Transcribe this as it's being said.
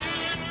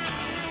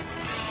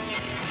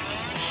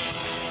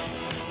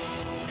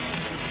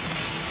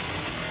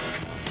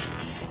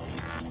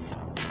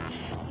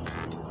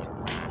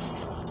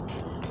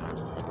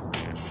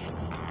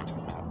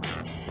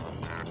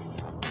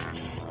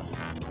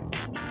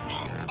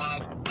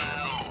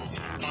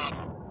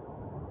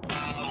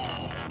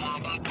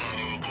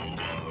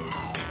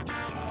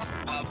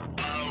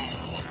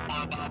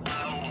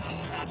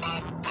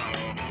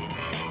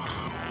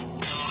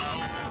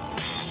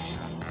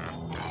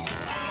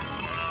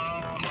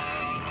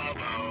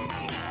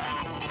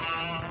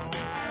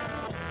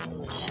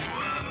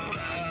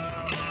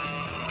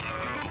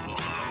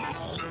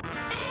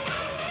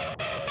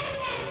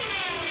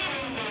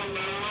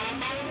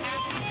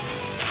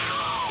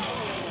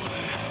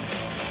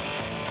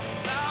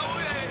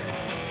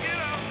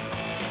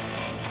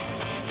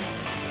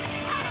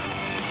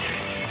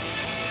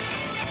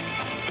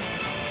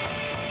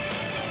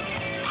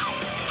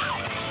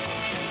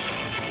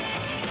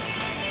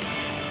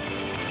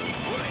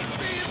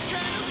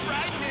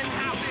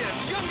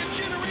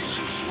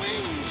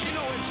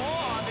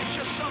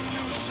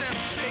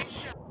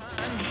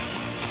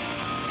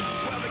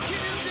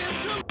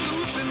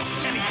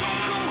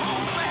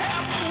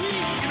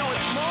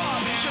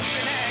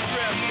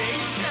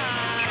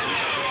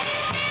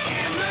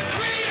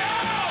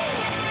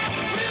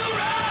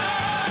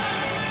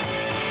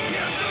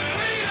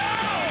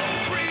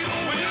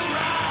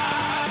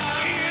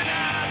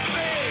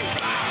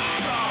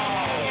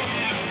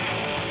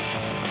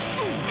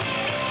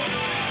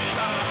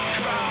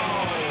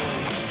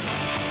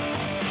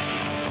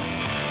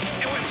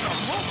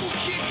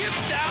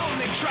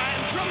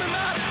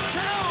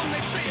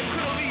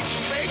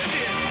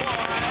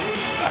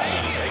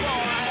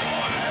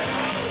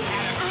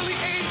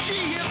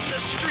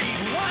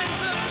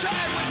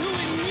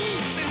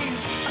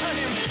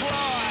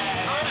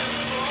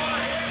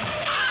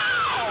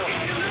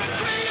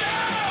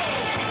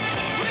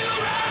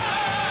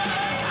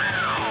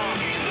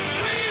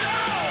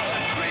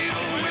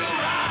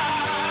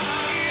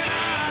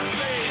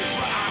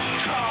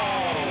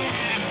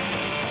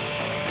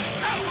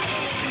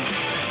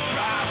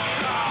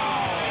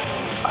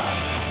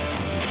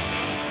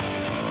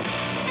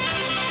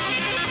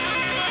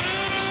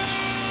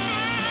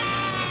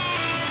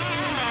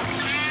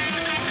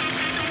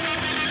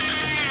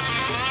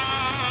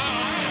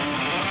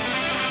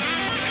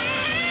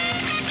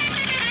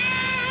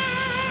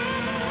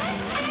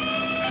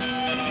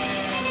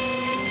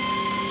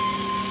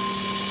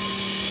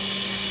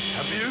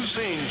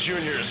Wayne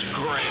Jr.'s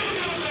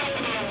grave.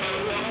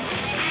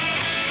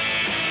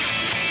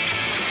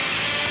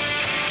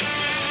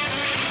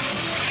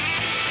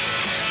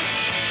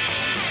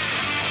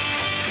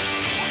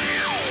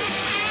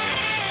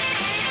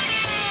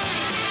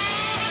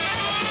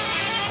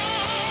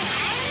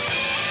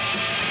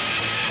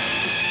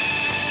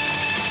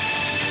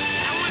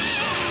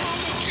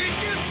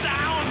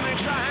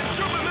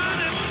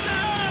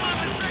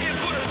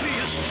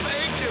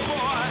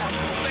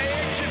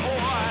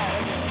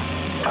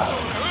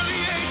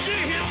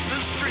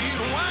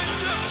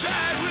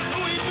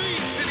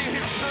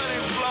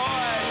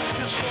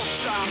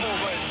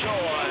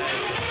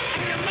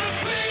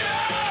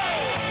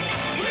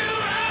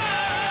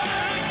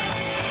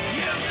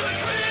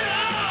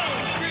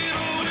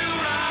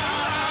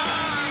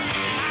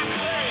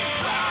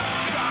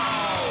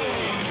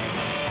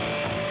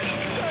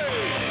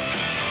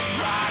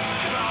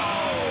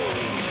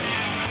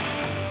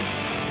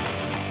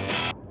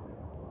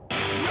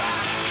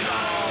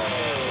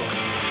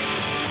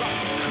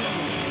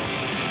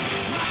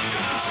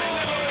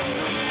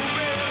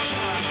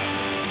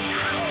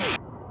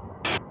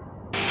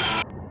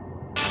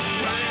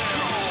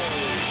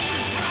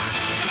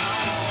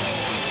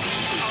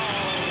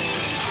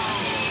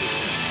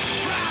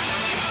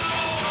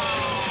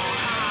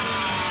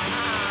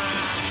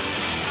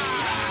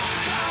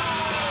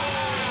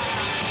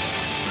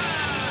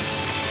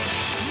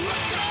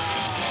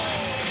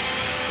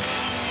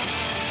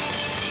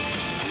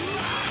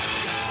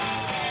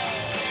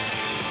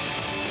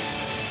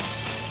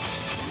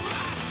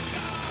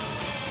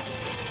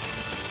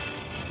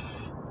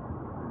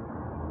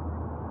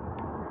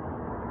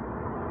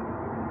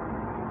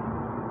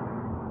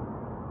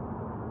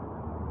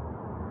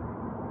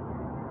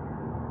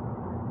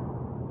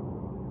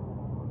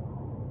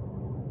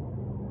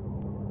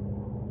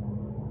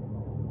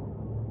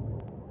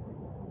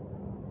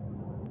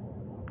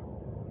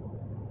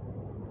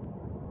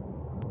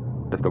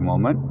 Just a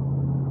moment.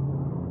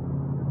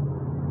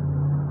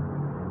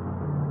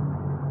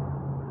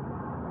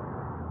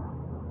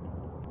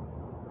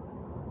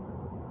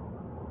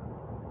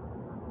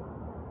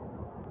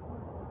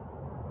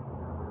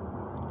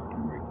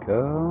 Here we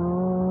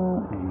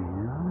go,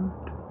 and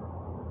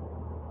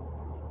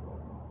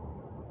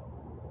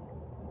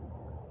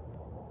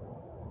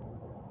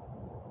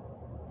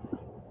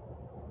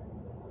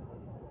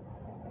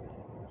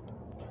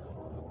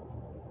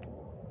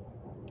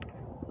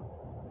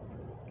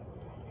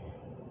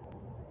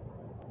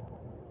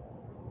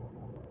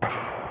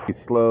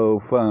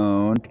slow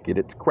phone to get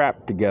its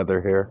crap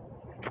together here.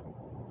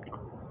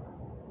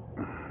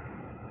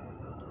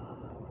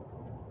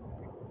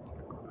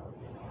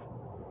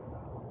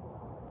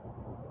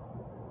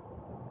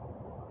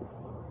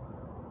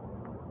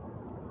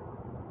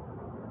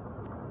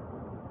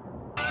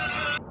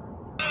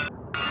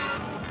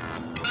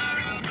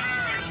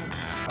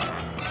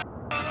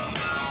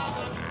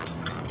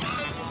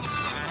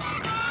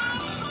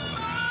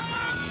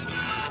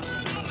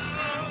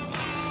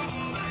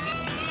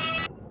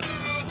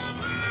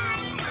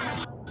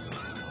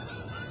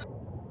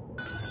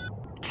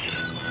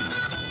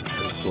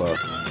 Slow.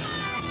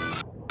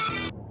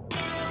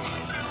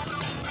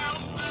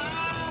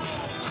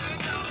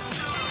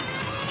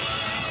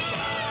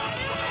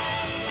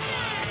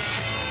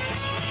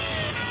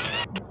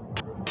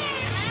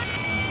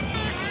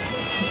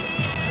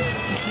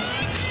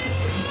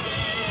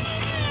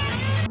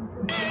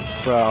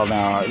 Well,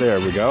 now, there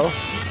we go.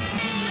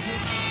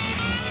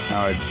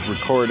 Now it's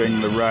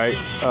recording the right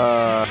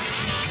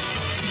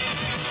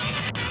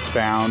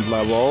sound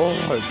level,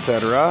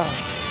 etc.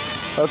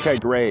 Okay,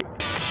 great.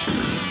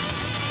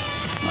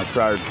 I'll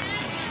try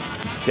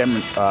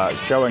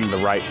showing the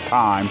right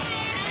time,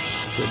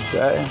 I should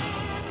say.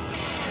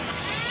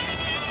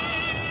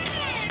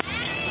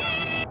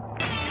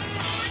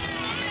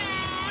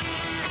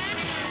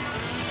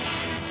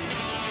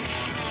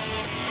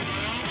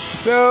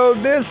 So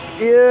this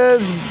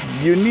is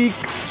Unique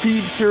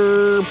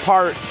Feature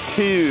Part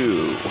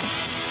 2.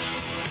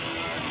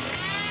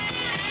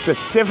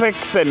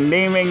 Specifics and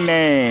naming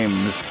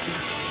names.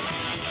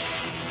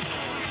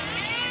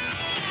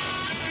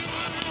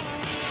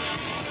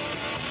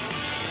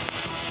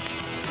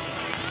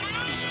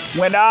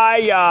 When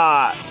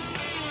I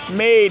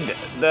made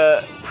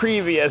the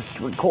previous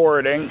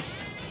recording,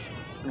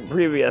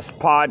 previous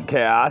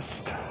podcast,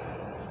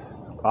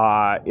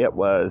 it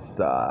was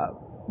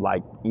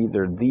like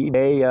either the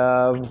day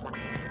of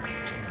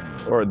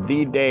or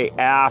the day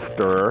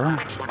after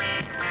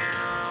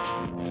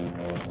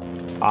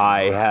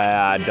I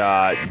had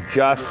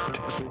just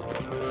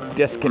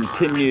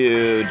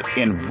discontinued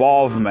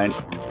involvement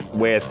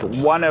with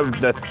one of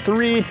the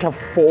 3 to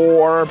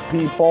 4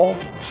 people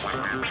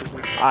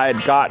I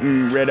had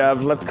gotten rid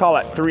of. Let's call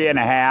it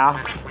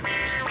 3.5.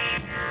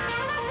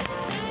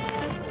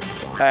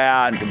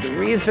 And the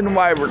reason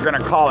why we're going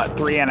to call it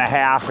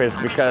 3.5 is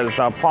because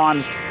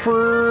upon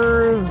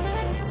first...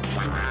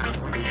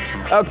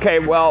 Okay,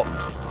 well,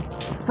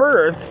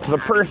 first, the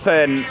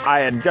person I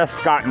had just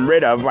gotten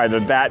rid of,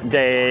 either that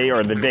day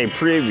or the day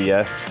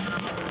previous,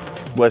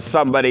 was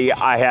somebody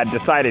I had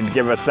decided to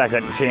give a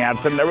second chance,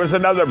 and there was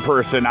another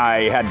person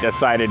I had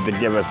decided to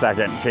give a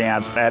second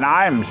chance, and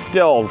I'm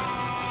still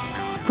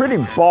pretty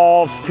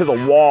balls to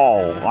the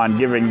wall on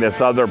giving this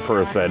other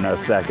person a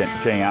second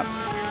chance.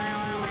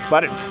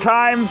 But it's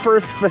time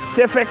for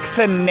specifics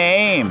and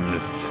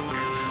names.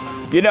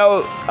 You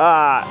know,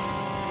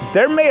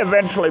 there may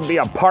eventually be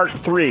a part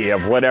 3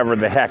 of whatever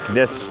the heck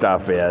this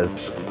stuff is,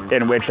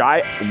 in which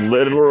I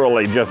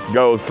literally just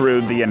go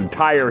through the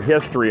entire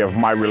history of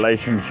my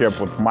relationship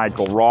with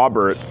Michael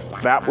Roberts.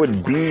 That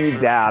would be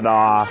that,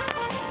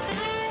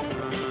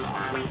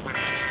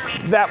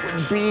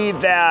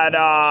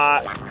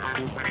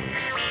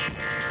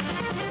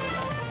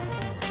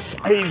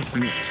 he's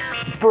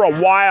for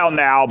a while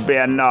now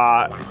been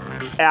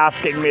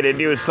asking me to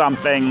do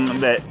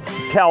something that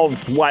tells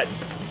what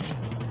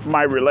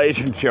my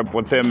relationship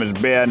with him has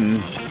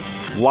been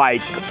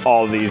like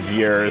all these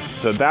years.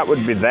 So that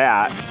would be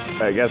that.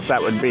 I guess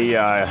that would be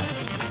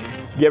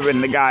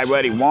giving the guy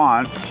what he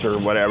wants or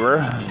whatever.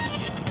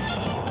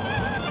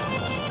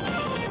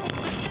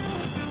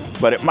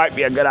 But it might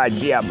be a good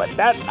idea. But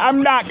that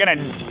I'm not gonna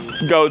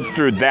go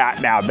through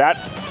that now.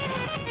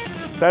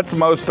 That's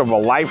most of a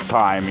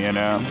lifetime, you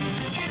know,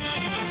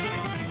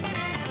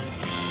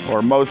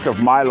 or most of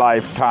my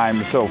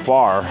lifetime so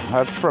far.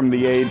 That's from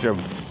the age of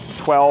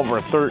 12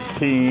 or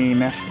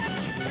 13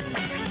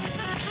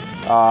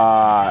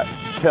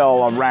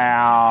 till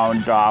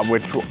around,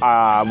 which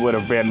would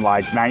have been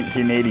like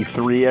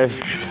 1983-ish.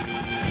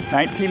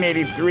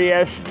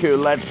 1983-ish to,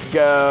 let's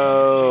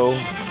go,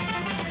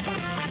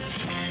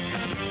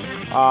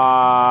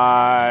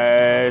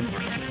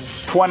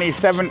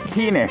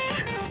 2017-ish.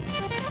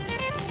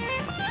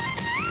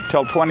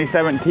 Till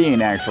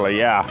 2017, actually,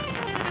 yeah.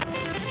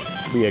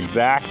 To be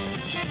exact.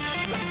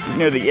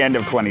 Near the end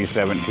of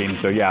 2017,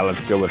 so yeah, let's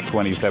go with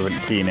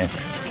 2017-ish.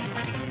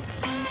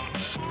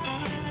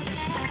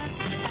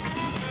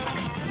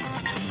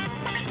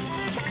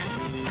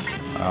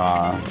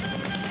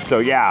 So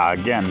yeah,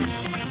 again,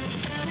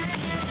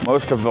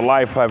 most of the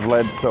life I've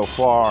led so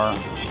far.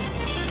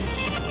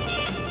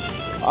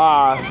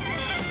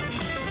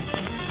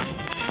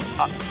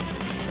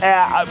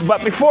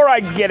 But before I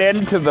get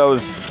into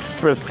those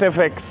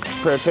specific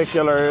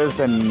particulars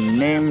and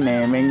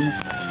naming,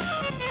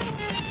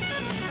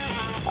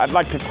 I'd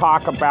like to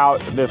talk about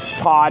this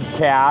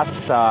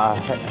podcast,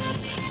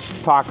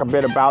 talk a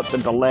bit about the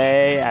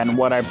delay and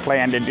what I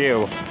plan to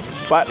do.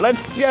 But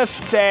let's just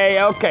say,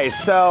 okay,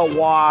 so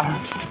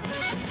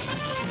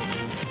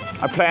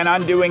I plan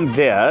on doing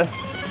this,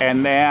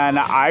 and then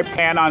I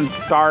plan on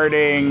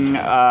starting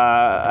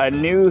a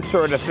new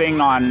sort of thing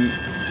on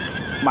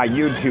my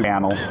YouTube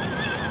channel.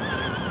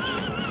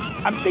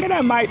 I'm thinking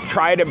I might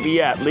try to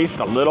be at least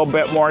a little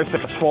bit more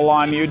successful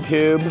on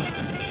YouTube.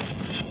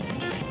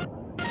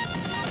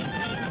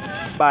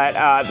 But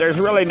there's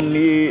really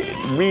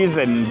no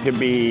reason to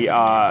be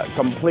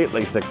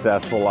completely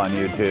successful on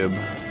YouTube.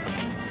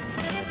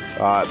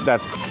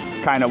 That's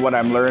kind of what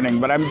I'm learning.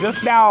 But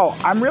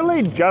I'm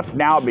really just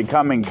now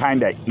becoming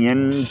kind of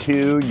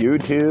into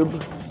YouTube.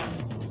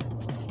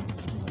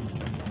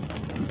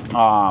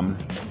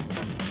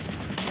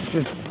 Which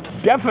is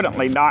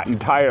definitely not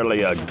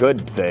entirely a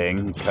good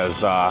thing, because,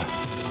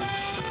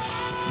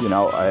 you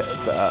know,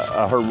 it's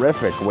a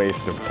horrific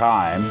waste of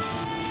time.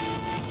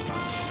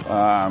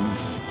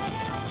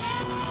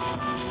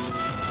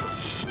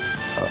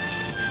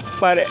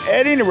 But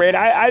at any rate,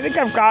 I think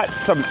I've got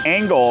some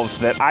angles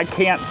that I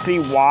can't see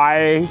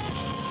why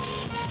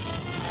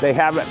they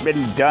haven't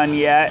been done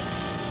yet.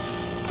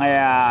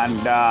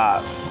 And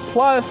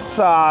plus,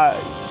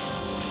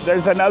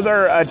 there's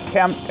another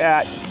attempt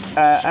at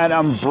an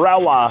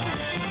umbrella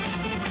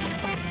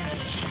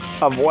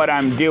of what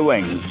I'm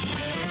doing,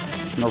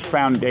 or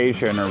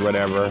foundation or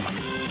whatever.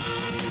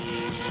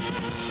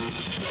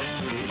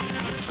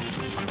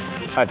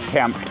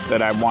 Attempt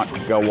that I want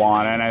to go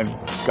on, and I've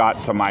got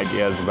some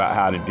ideas about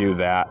how to do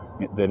that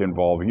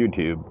involve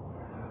YouTube.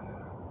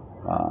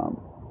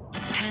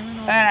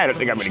 And I don't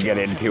think I'm going to get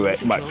into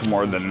it much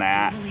more than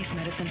that.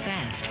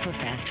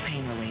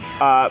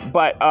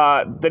 But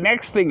the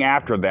next thing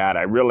after that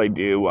I really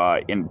do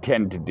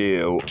intend to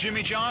do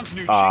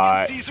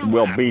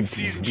will be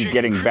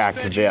getting back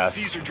to this.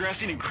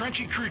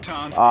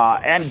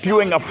 And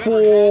doing a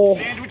full,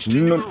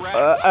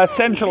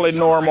 essentially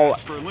normal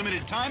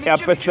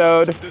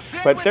episode.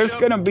 But there's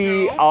going to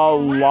be a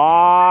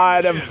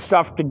lot of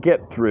stuff to get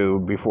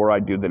through before I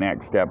do the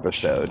next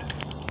episode.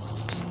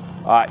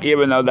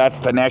 Even though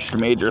that's the next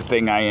major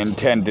thing I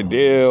intend to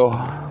do.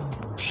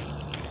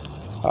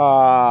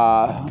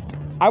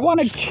 I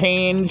want to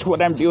change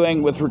what I'm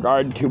doing with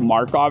regard to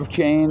Markov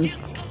chains.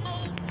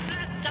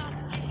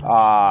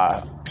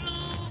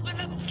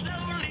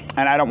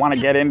 And I don't want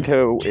to get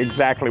into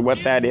exactly what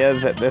that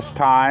is at this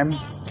time.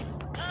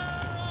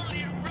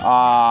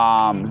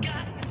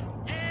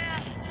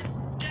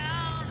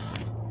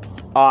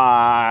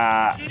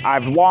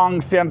 I've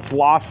long since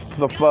lost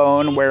the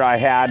phone where I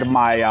had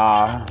my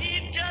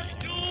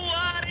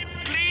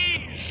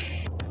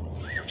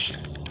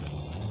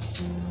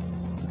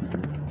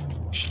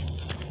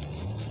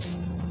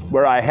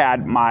where I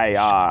had my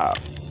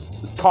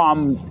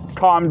com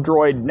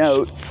droid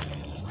notes,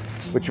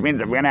 which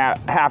means I'm going to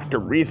have to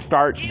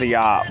restart the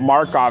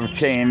Markov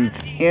chains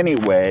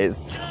anyways.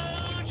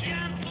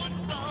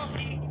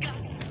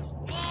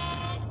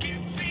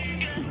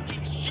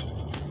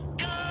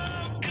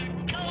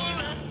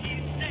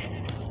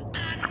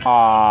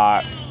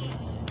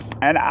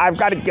 And I've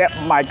got to get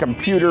my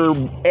computer,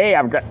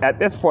 at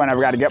this point I've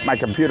got to get my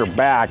computer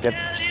back. It's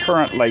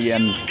currently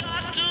in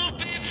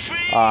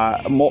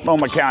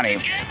Multnomah County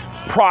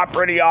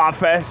property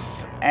office,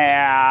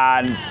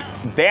 and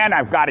then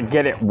I've got to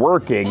get it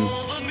working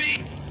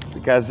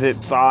because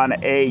it's on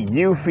a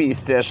UFI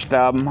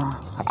system.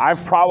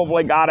 I've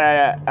probably got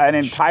an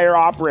entire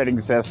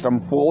operating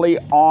system fully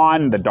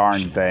on the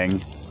darn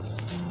thing,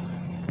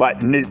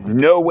 but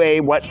no way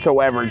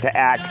whatsoever to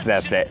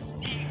access it.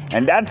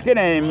 And that's going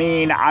to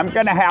mean I'm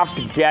going to have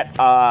to get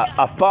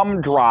a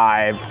thumb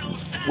drive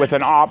with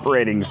an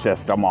operating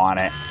system on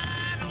it.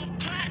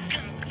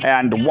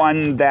 And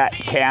one that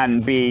can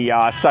be,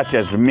 such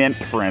as Mint,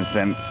 for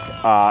instance,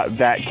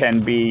 that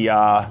can be,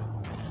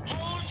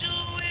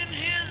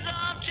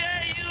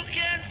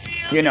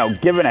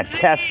 given a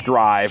test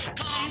drive.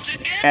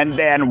 And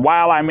then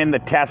while I'm in the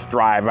test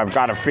drive, I've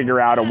got to figure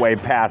out a way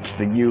past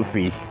the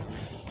UFI.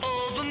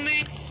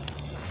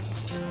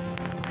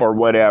 Or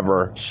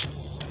whatever.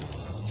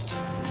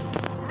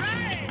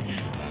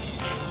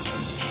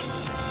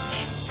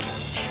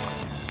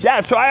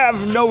 Yeah, so I have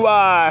no,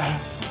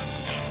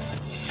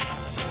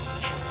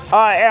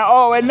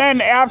 and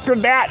then after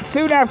that,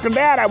 soon after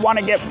that, I want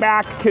to get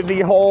back to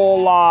the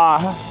whole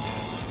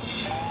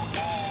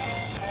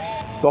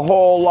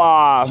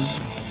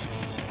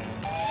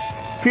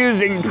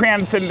fusing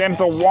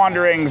transcendental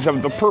wanderings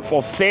of the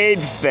purple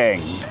sage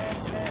thing.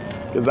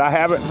 Because I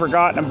haven't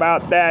forgotten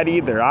about that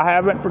either. I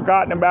haven't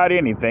forgotten about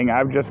anything.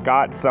 I've just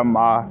got some,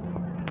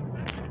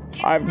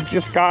 I've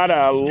just got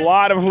a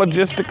lot of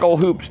logistical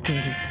hoops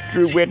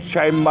through which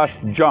I must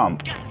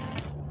jump.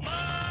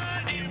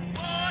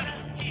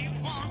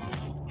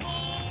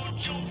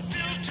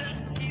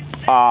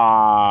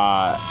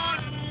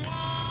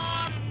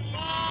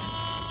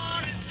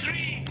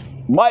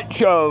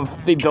 Much of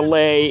the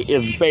delay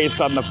is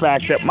based on the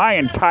fact that my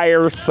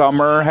entire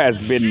summer has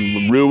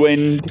been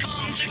ruined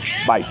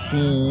by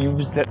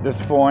thieves at this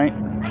point.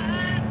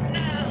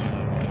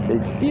 They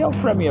steal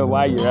from you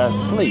while you're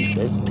asleep.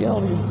 They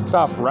steal your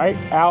stuff right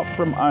out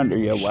from under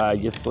you while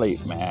you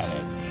sleep,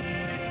 man.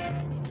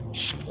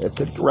 It's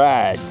a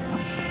drag.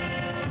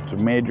 It's a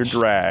major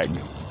drag.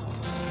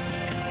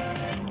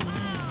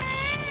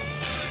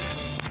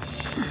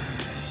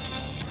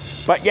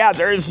 But yeah,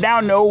 there is now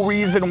no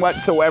reason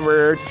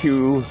whatsoever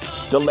to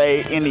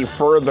delay any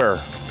further.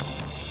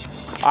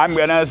 I'm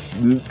gonna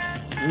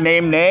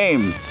name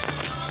names,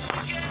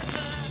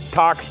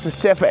 talk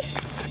specifics,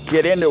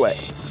 get into it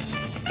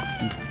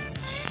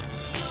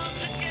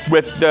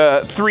with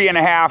the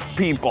 3.5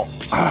 people.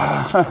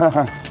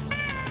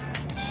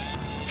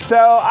 So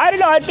I don't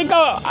know. I think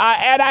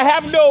and I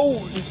have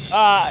no,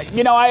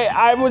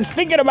 I was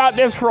thinking about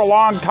this for a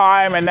long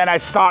time, and then I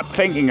stopped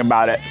thinking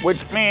about it, which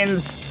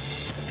means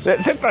that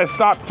since I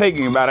stopped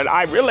thinking about it,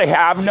 I really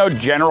have no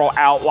general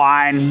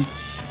outline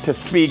to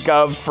speak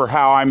of for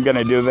how I'm going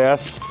to do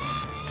this.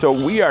 So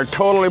we are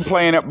totally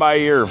playing it by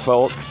ear,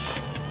 folks.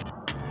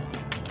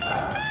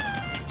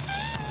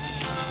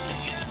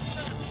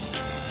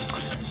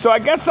 So I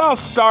guess I'll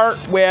start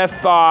with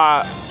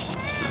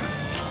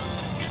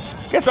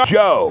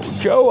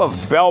Joe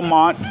of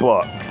Belmont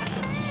Books.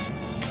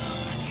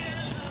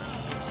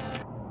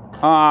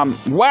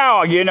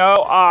 Wow,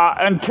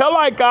 until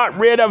I got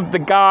rid of the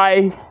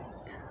guy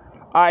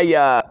I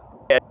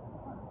had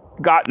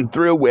gotten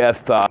through with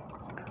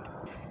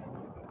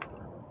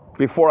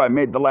before I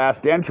made the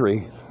last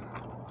entry,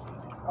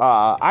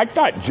 I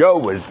thought Joe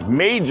was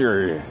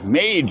major,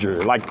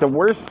 like the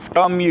worst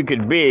scum you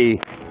could be.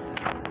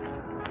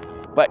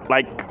 But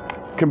like,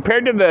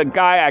 compared to the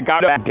guy I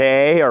got that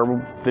day,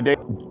 or the day,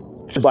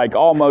 she's like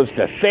almost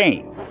a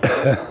saint.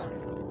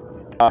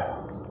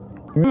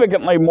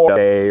 Significantly more.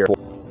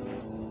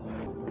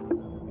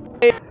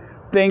 I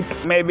think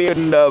maybe I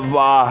wouldn't have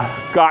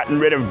gotten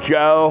rid of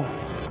Joe.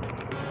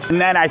 And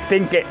then I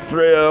think it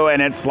through,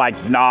 and it's like,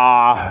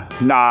 nah,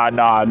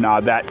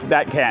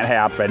 that can't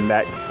happen.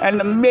 And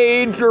the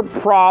major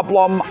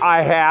problem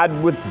I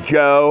had with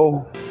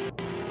Joe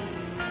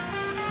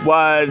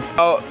was,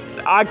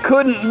 I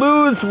couldn't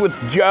lose with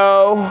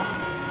Joe,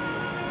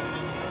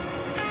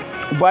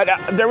 but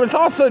there was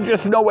also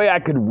just no way I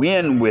could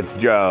win with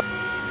Joe.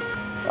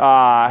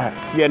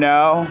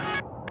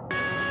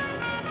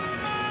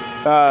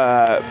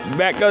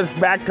 That goes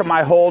back to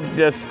my whole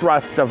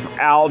distrust of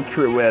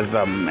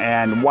altruism,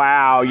 and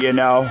wow,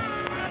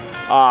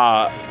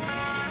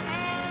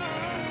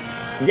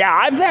 yeah,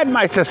 I've had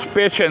my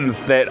suspicions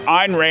that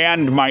Ayn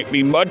Rand might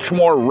be much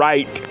more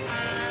right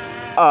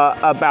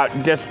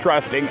about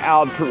distrusting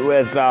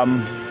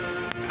altruism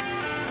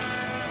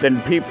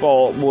than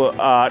people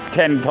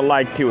tend to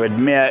like to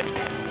admit.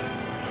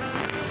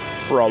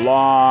 for a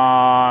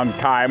long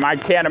time. I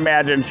can't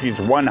imagine she's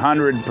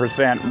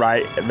 100%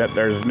 right, that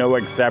there's no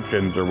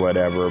exceptions or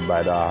whatever,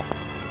 but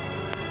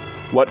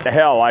what the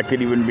hell, I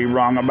could even be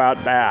wrong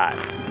about that.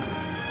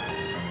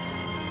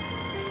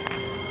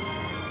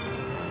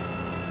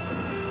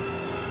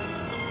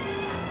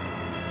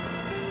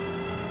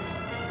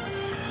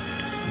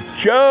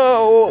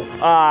 Joe,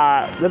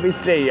 let me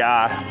see,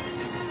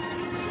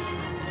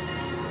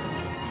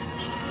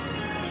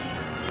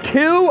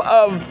 two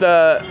of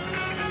the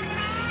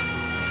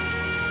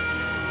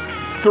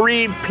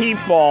three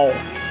people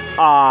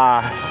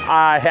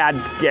I had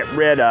to get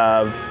rid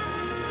of,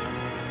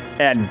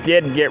 and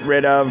did get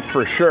rid of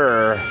for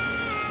sure,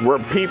 were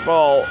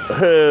people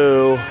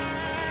who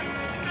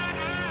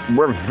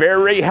were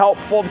very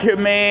helpful to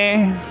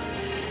me,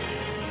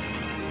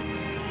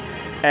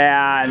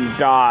 and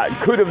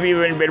could have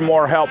even been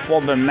more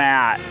helpful than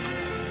that.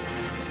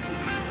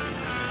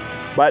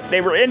 But they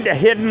were into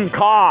hidden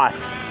costs,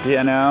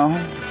 you know.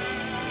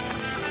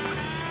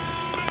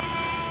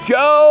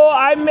 Joe,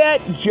 I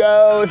met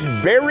Joe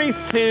very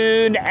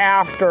soon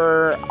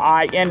after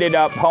I ended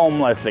up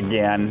homeless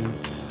again.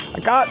 I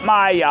got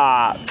my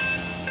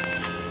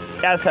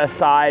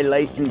SSI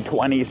late in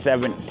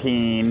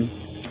 2017,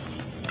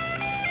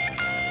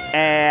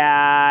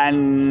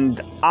 and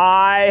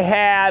I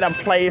had a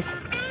place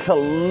to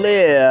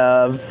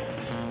live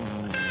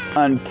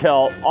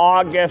until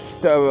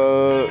August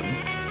of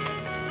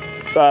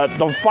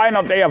the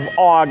final day of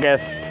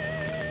August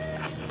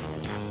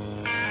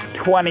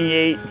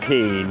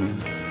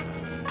 2018,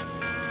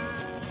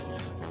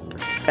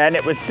 and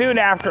it was soon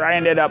after I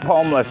ended up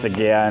homeless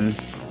again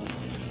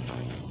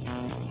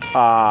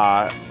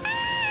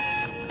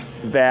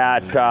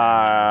that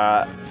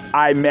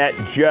I met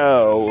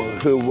Joe,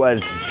 who was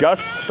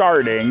just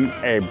starting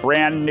a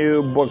brand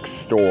new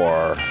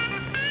bookstore.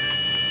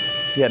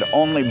 He had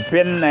only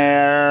been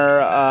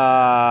there,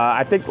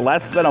 I think,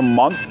 less than a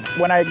month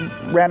when I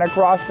ran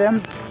across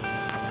him.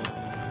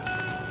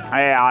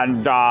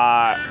 And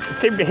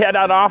seemed to hit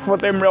it off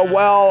with him real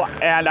well,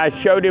 and I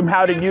showed him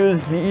how to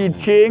use the I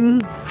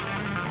Ching.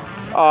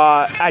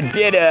 I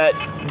did it.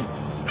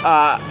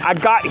 I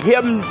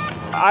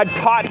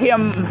taught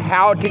him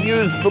how to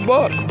use the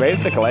book,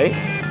 basically,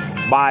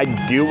 by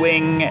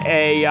doing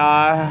an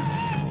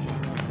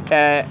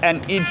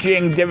I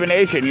Ching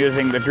divination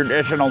using the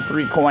traditional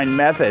 3-coin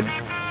method.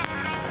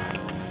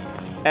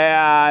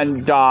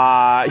 And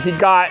he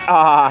got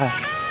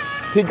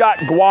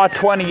Gua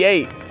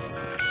 28,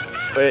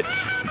 which,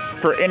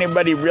 for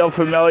anybody real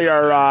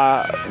familiar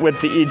with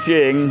the I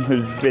Ching,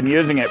 who's been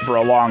using it for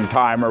a long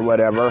time or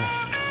whatever,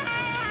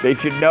 they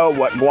should know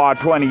what Gua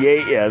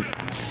 28 is.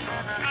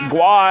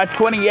 Gua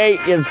 28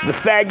 is the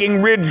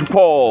sagging ridge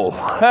pole.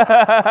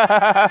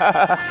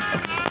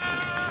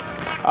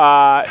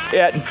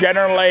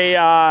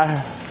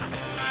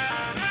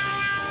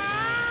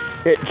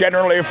 It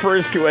generally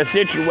refers to a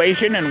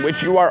situation in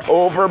which you are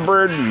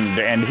overburdened,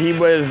 and he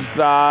was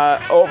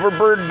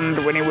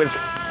overburdened when he was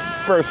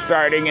first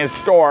starting his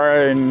store,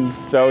 and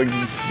so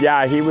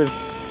yeah, he was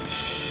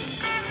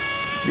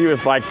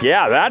like,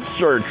 yeah, that's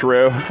sure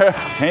true.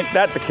 Ain't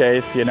that the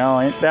case, you know?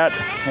 Ain't that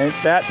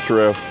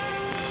true?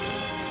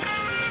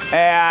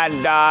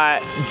 And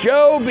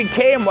Joe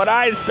became what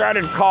I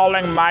started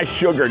calling my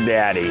sugar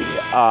daddy.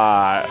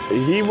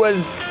 He was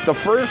the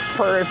first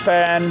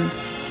person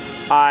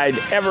I'd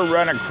ever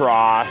run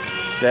across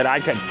that I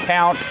could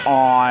count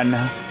on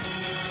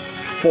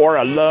for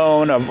a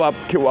loan of up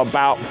to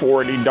about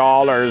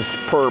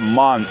 $40 per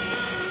month.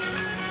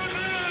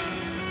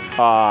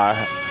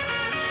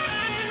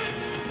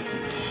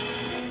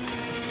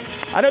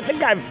 I don't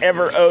think I've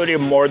ever owed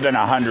him more than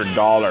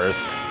 $100.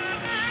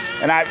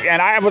 And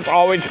I was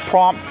always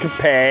prompt to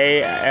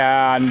pay,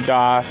 and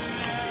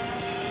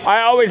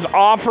I always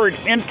offered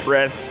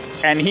interest,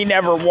 and he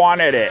never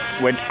wanted it,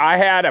 which I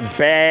had a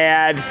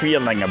bad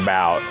feeling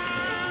about.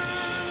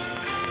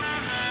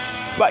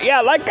 But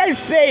yeah, like I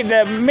say,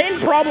 the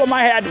main problem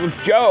I had with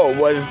Joe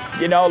was,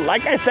 you know,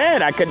 like I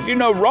said, I could do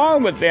no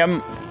wrong with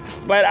him,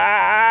 but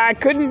I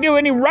couldn't do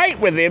any right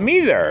with him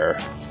either.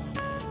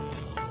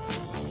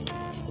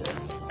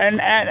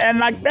 And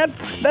like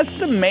that's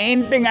the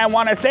main thing I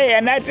want to say,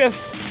 and that just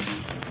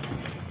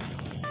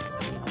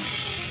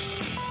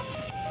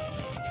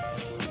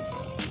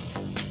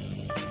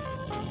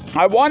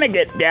I want to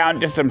get down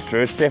to some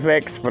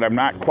specifics, but I'm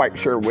not quite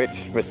sure which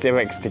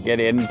specifics to get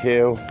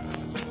into.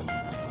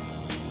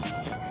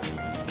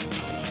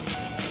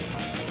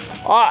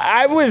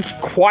 I was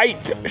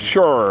quite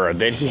sure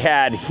that he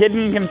had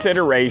hidden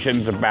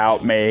considerations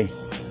about me,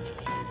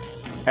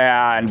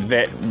 and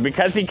that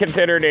because he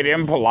considered it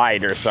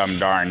impolite or some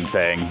darn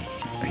thing,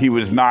 he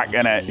was not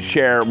going to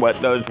share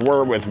what those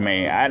were with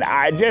me. And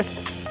I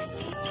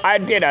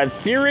did a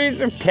series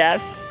of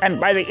tests, and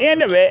by the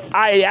end of it,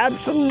 I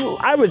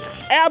was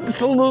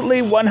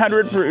absolutely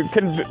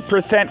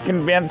 100%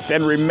 convinced,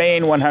 and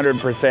remain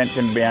 100%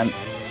 convinced,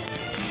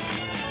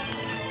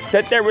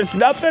 that there was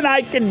nothing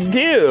I could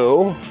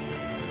do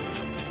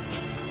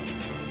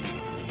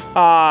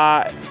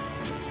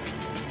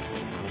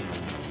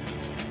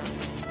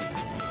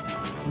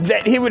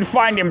that he would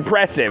find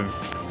impressive.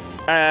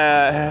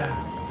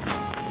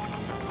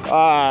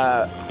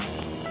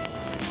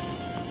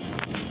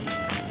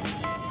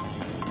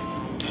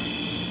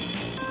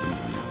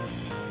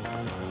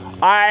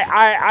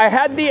 I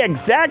had the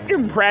exact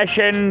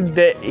impression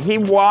that he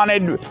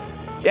wanted,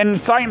 in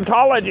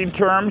Scientology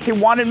terms, he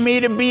wanted me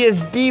to be his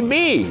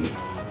DB,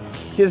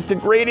 his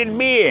degraded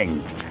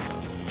being.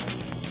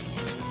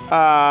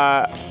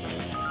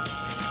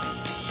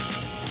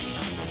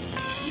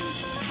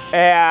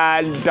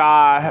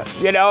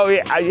 You know,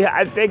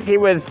 I think he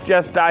was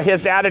just,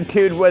 his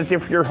attitude was,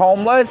 if you're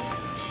homeless,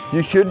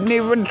 you shouldn't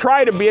even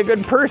try to be a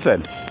good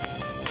person.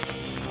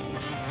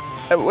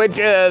 Which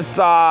is,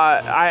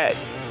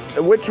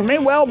 which may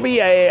well be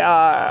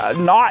a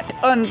not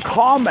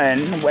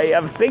uncommon way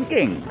of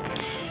thinking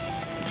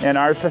in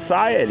our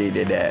society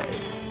today.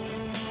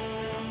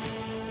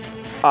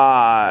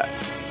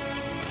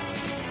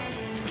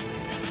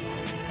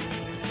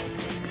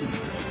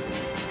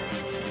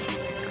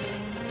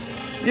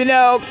 You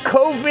know,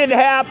 COVID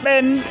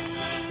happened,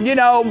 you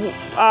know,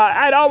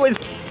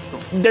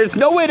 there's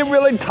no way to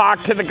really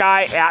talk to the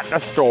guy at the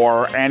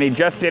store, and he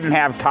just didn't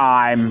have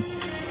time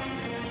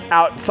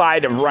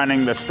outside of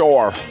running the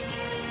store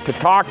to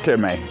talk to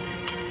me.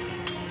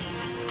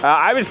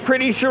 I was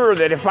pretty sure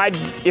that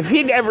if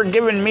he'd ever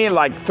given me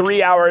like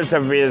 3 hours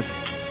of his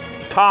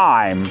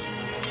time,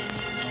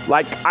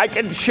 like I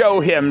could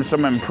show him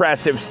some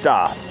impressive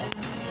stuff.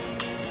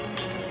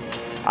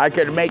 I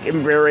could make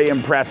him very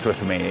impressed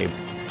with me.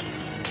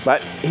 But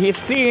he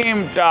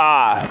seemed,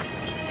 I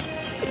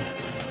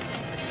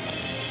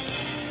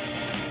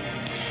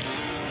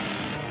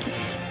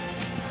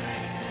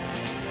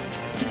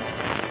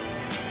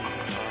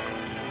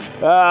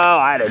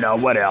don't know,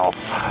 what else?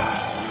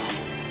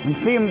 He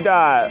seemed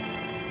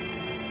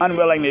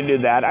unwilling to do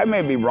that. I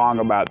may be wrong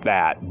about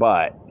that,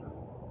 but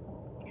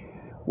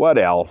what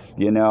else?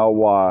 You know,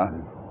 what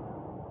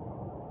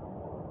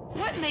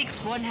makes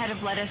one head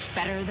of lettuce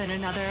better than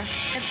another?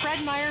 At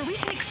Fred Meyer, we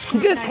take... He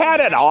just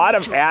had a lot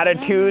of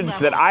attitudes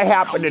that I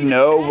happen to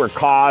know were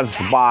caused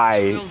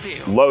by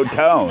low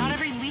tones.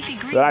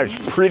 That I was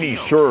pretty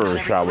sure,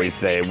 shall we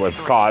say, was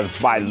caused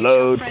by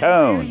low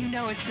tone.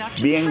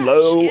 Being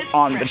low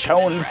on the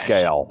tone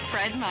scale.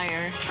 Fred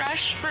Meyer,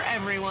 fresh for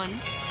everyone.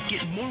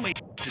 Get more ways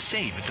to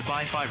save at the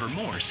buy 5 or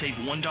more. Save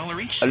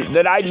 $1 each.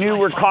 That I knew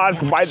were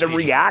caused by the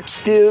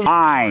reactive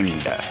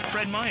mind.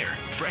 Fred Meyer,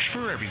 fresh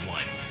for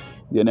everyone.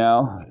 You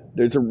know,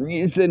 there's a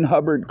reason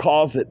Hubbard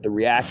calls it the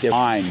reactive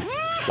mind.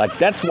 Like,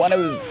 that's one of...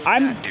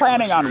 I'm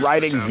planning on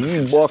writing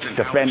the book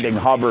defending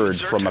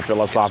Hubbard from a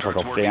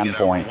philosophical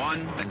standpoint.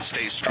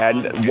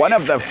 And one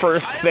of the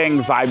first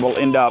things I will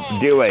end up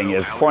doing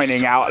is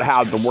pointing out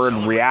how the word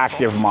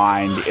reactive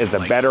mind is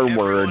a better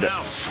word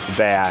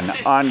than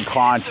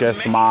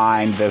unconscious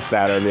mind, this,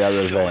 that, or the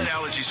other thing.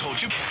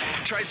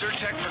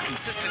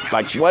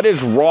 Like, what is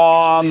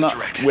wrong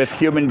with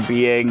human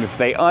beings?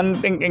 They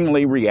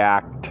unthinkingly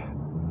react.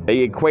 They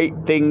equate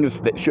things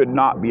that should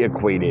not be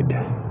equated.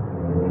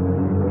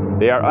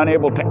 They are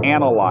unable to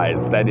analyze,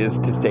 that is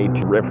to say,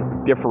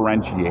 to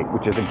differentiate,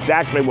 which is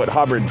exactly what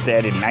Hubbard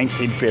said in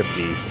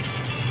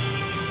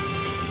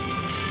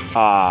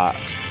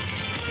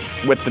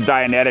 1950 with the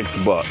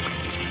Dianetics book.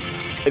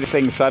 This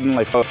thing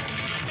suddenly,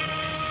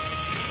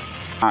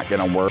 not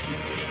going to work.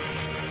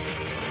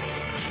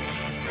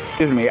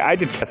 Excuse me, I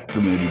detest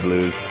the Moody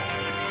Blues.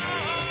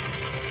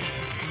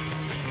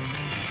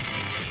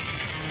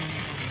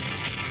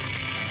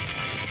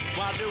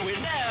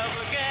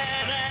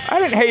 I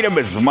didn't hate them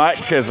as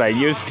much as I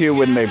used to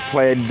when they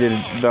played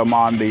them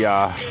on the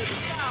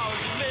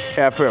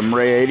FM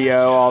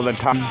radio all the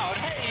time.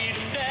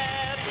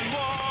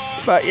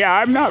 But yeah,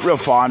 I'm not real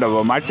fond of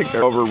them. I think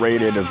they're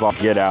overrated as all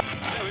get out.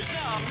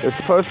 They're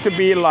supposed to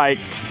be like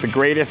the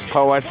greatest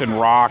poets in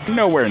rock.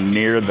 Nowhere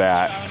near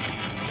that.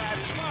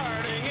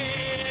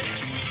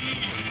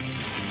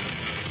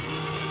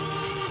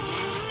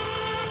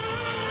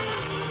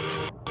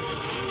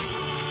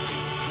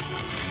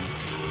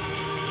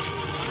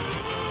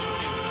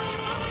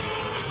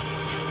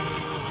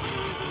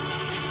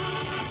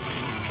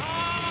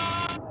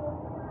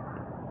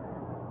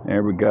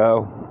 There we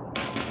go.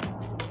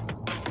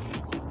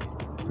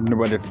 I wonder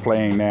what it's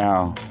playing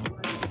now.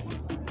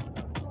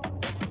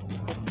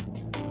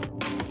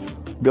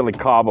 Billy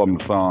Cobham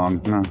song.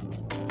 Huh?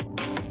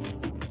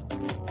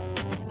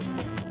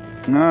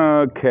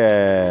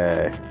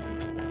 Okay.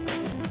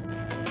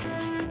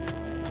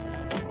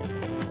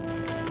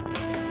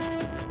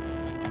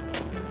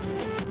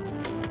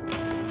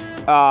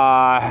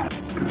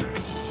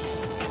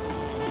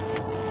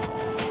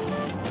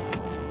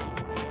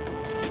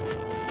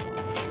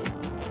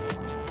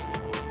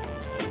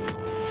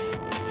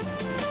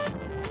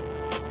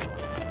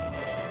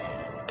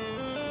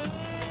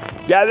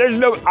 Yeah,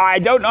 I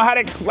don't know how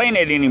to explain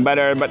it any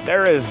better, but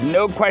there is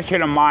no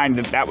question of mind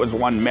that that was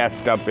one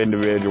messed up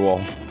individual.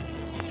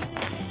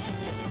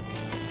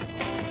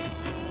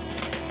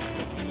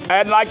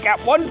 And like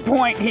at one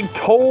point he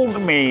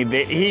told me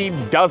that he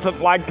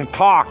doesn't like to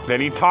talk, that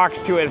he talks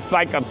to his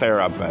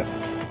psychotherapist.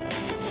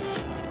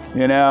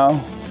 you know?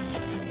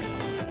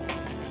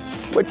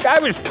 Which I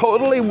was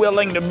totally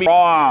willing to be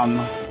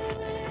wrong.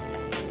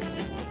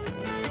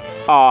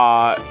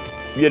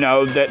 You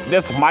know, that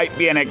this might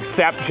be an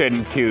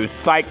exception to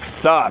psych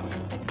suck.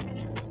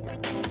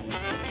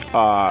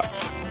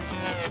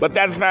 But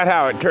that's not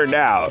how it turned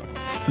out.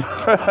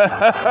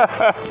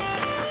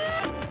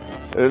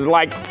 It was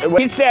like,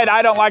 when he said,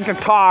 I don't like to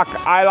talk,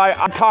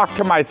 I talk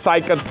to my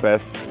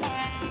psychotherapist.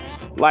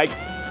 Like,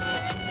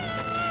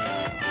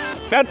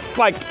 that's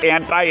like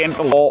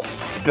anti-intellectual,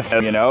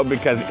 you know,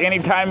 because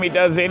anytime he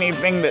does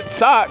anything that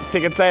sucks,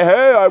 he can say,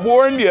 hey, I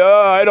warned you,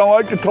 I don't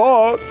like to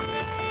talk.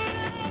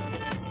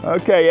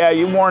 Okay, yeah,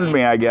 you warned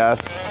me, I guess.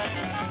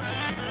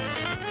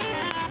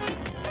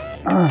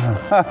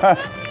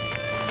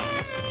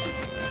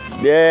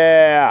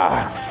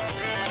 Yeah.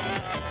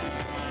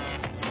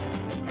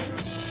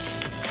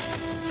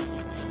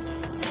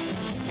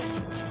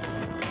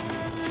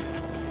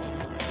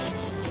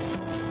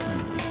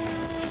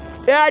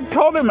 Yeah, I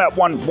told him at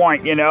one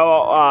point, you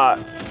know,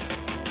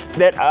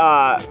 that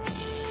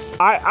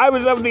I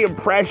was of the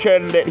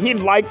impression that he'd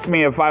like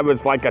me if I was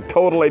like a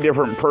totally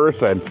different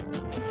person.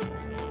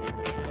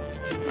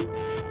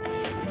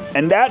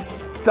 And that's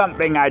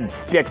something I'd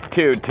stick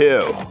to,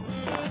 too.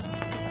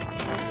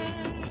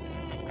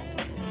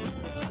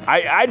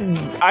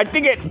 I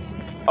think it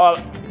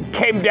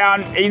came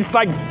down, he's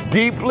like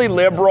deeply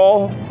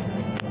liberal,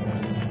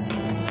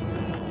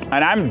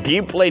 and I'm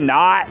deeply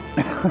not.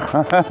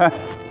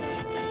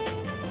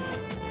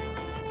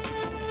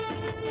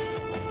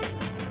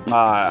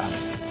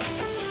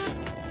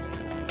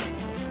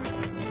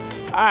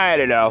 I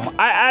don't know.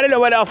 I don't know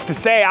what else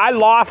to say. I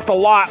lost a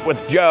lot with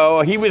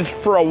Joe. He was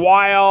for a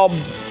while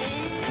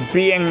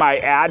being my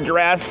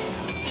address,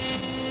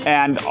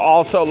 and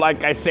also,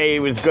 like I say, he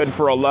was good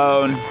for a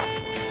loan.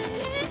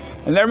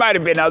 And there might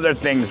have been other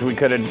things we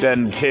could have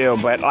done too,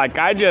 but like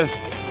I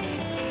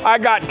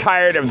got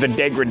tired of the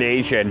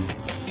degradation.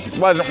 It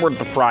wasn't worth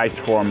the price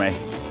for me.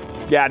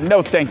 Yeah,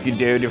 no thank you,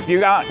 dude. If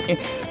you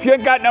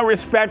ain't got no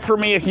respect for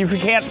me, if you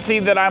can't see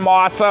that I'm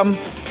awesome,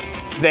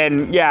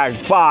 then yeah,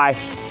 bye.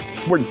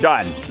 We're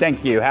done.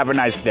 Thank you. Have a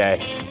nice day.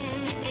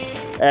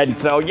 And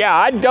so, yeah,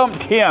 I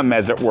dumped him,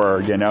 as it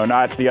were, you know,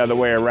 not the other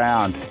way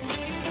around.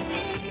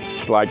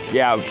 It's like,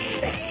 yeah,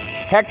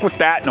 heck with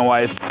that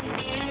noise.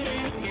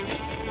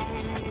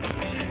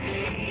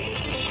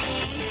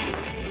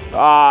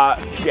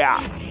 Yeah,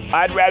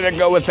 I'd rather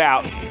go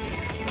without.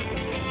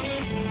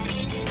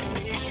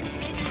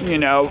 You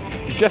know,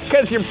 just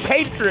because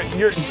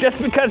just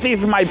because he's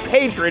my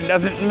patron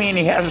doesn't mean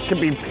he has to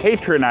be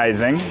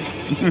patronizing.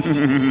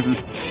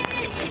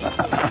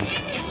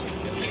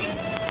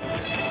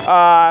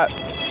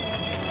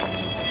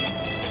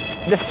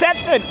 The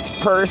second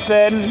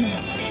person,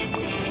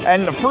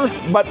 and the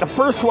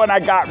first one I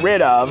got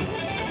rid of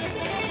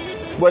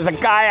was a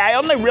guy I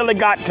only really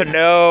got to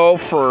know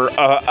for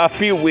a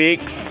few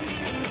weeks.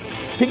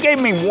 He gave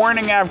me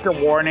warning after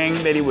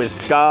warning that he was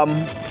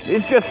scum.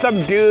 It's just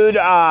some dude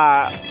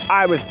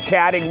I was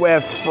chatting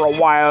with for a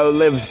while who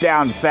lives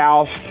down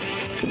south.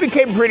 It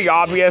became pretty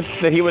obvious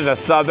that he was a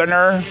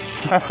southerner.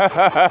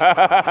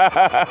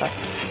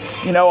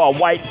 You know, a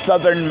white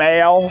southern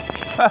male.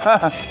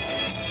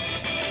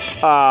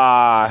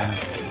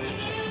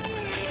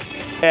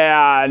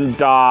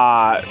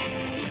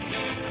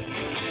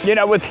 You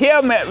know, with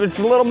him, it was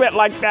a little bit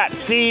like that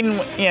scene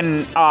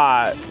in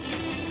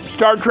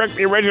Star Trek,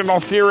 the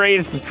original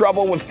series, The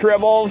Trouble with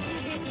Tribbles,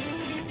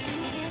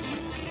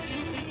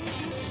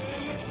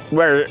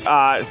 where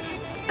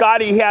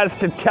Scotty has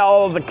to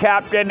tell the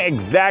captain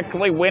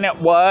exactly when it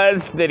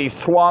was that he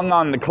swung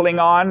on the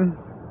Klingon.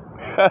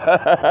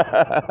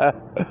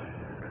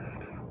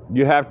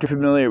 You have to be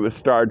familiar with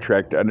Star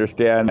Trek to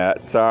understand that.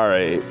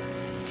 Sorry.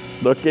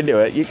 Look into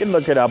it. You can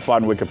look it up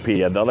on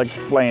Wikipedia. They'll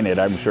explain it,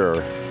 I'm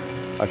sure.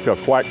 I feel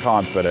quite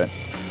confident.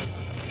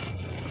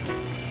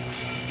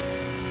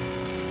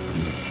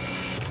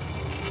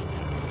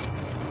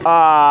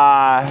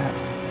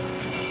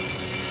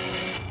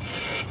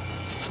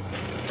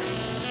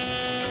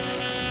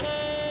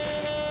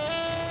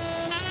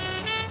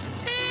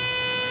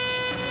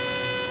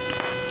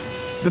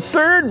 The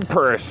third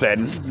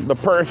person, the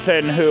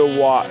person who,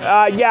 like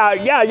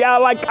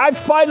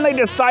I finally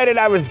decided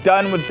I was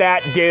done with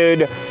that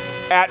dude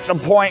at the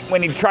point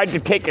when he tried to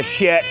take a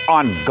shit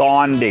on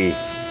Gandhi.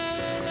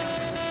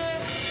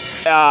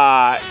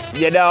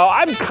 You know,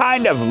 I'm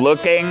kind of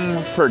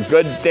looking for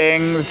good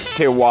things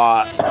to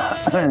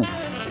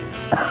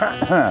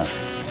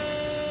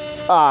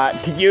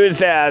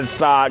use as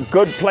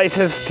good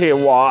places to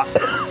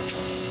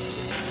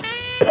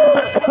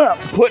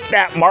put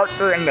that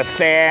marker in the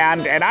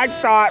sand, and I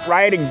thought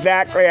right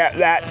exactly at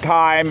that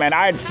time, and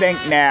I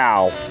think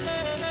now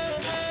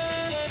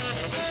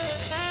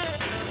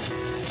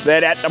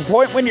that at the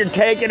point when you're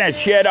taking a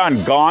shit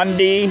on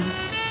Gandhi,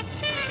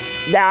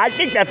 yeah, I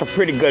think that's a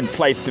pretty good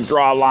place to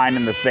draw a line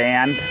in the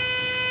sand.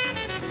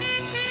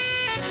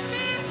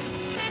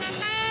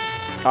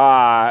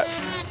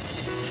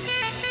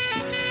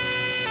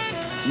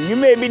 You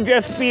maybe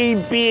just be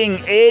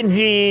being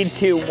edgy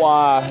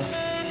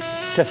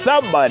to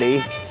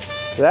somebody.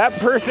 That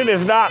person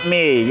is not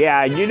me.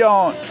 Yeah,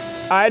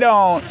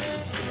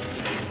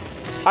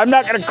 I'm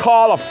not going to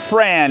call a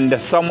friend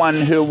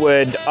someone who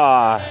would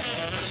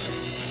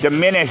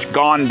diminish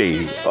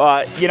Gandhi.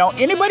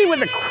 Anybody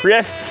with a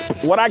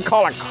what I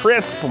call a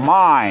crisp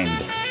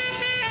mind,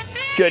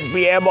 should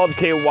be able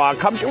to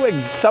come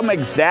to some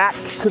exact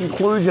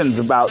conclusions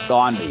about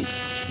Gandhi.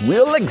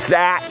 Real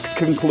exact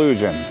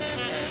conclusions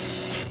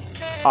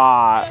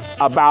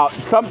about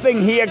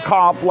something he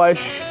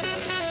accomplished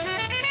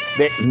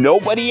that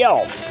nobody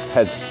else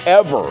has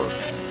ever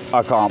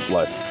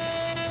accomplished.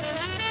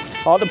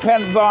 All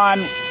depends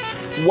on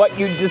what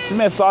you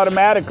dismiss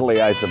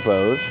automatically, I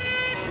suppose.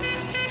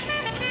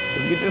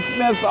 If you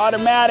dismiss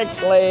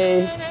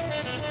automatically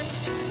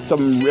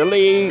some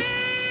really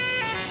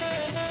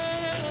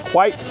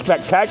quite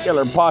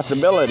spectacular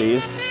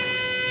possibilities,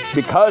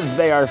 because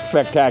they are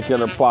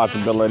spectacular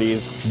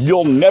possibilities,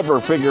 you'll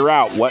never figure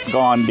out what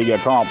Gandhi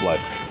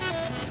accomplished.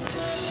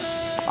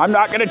 I'm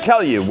not going to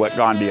tell you what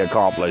Gandhi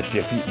accomplished.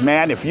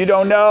 If you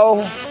don't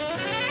know,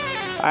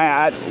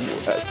 I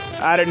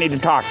don't need to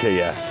talk to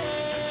you.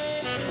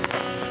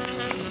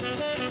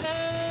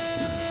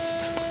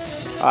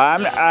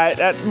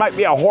 That might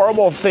be a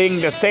horrible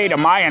thing to say to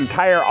my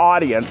entire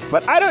audience,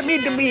 but I don't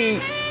need to be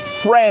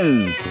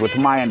friends with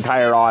my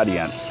entire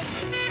audience.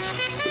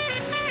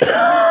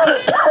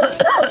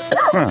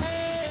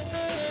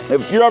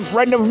 If you're a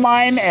friend of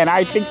mine and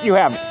I think you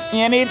have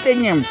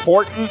anything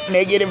important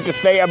negative to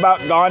say about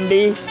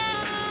Gandhi,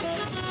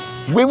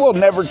 we will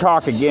never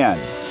talk again.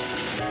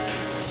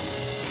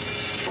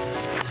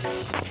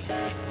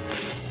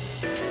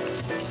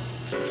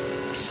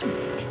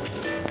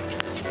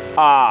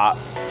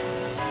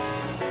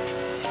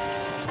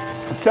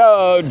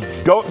 So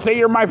don't say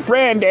you're my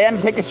friend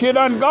and take a shit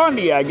on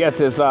Gandhi, I guess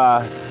is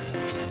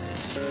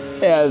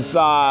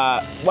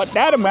what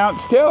that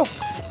amounts to.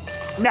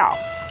 No.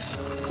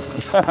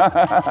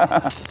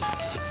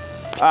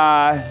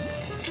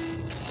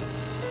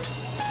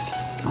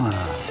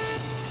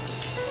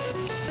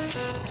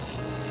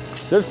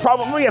 There's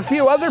probably a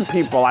few other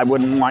people I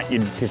wouldn't want you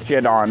to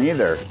shit on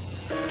either.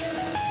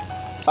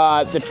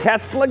 The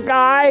Tesla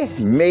guy,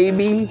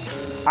 maybe.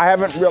 I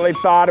haven't really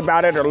thought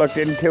about it or looked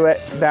into it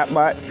that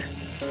much.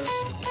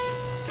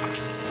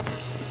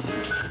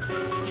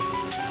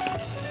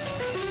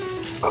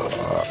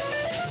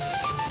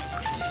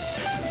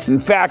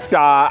 In fact,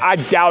 I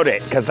doubt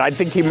it, because I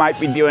think he might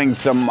be doing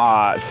some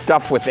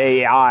stuff with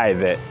AI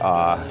that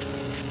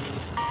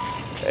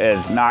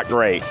is not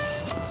great.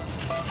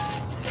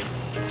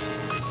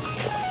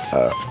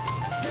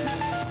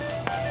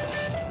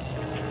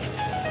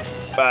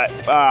 But,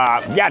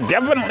 yeah,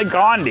 definitely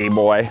Gandhi,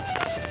 boy.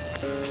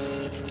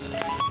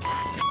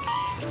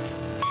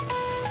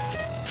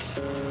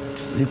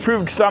 He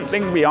proved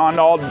something beyond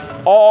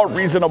all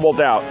reasonable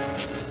doubt.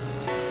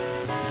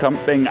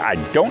 Something I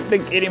don't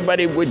think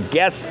anybody would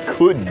guess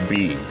could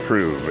be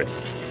proven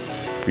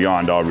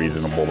beyond all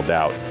reasonable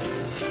doubt.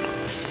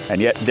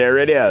 And yet there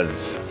it is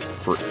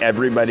for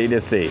everybody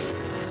to see.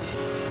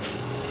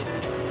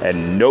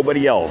 And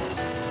nobody else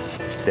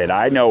that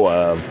I know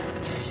of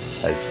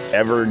has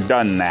ever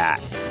done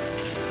that.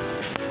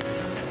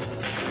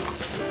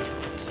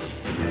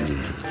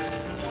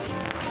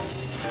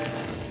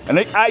 And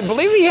I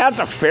believe he has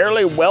a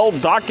fairly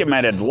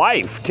well-documented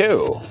life,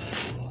 too,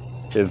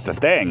 is the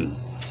thing.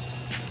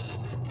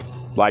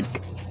 Like,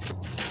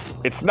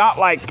 it's not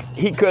like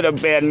he could have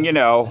been,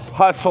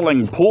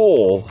 hustling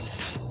pool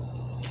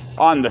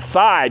on the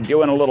side,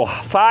 doing a little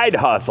side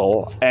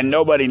hustle, and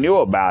nobody knew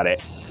about it.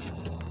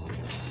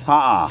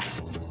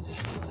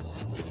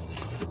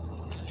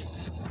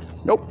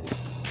 Nope.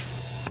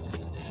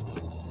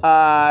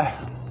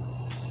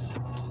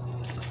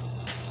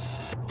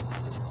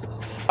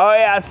 Oh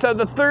yeah, so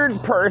the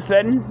third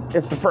person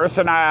is the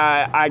person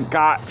I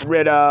got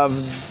rid of,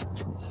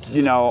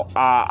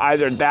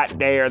 either that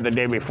day or the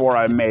day before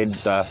I made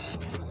the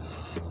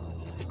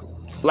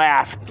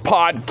last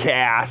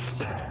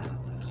podcast.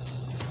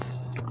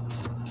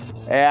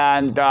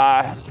 And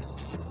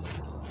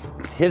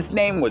his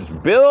name was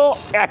Bill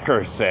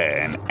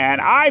Eckerson,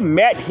 and I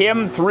met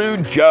him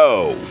through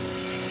Joe.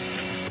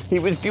 He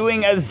was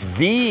doing a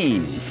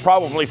zine,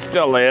 probably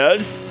still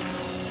is.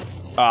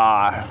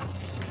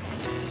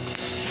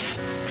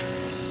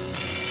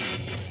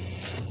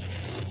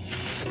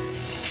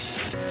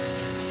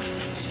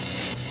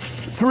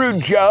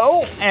 Through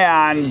Joe,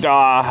 and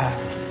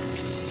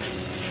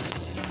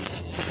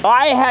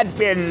I had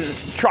been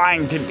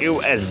trying to do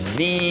a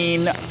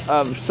zine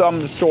of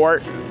some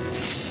sort,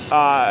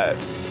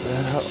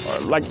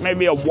 like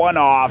maybe a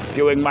one-off,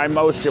 doing my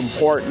most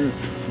important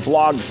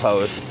blog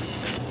post,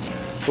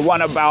 the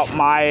one about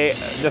my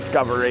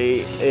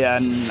discovery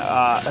in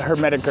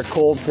Hermetic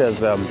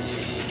occultism.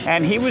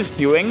 And he was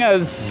doing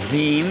a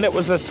zine that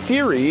was a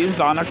series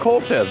on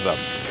occultism.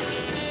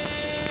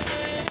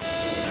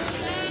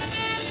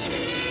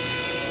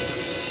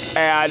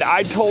 And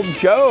I told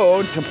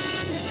Joe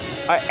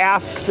I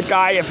asked the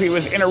guy if he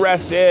was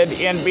interested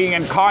in being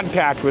in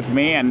contact with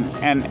me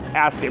and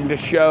asked him to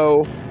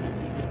show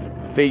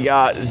the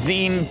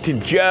zine to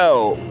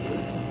Joe.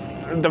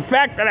 The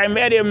fact that I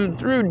met him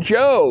through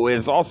Joe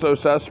is also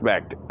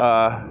suspect.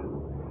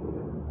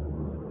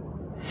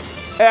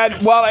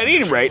 And, well, at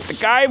any rate, the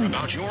guy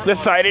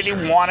decided he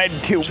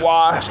wanted to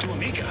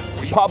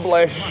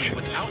publish,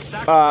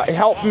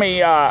 help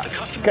me,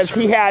 because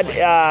he had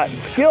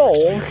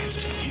skills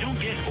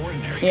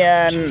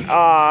in,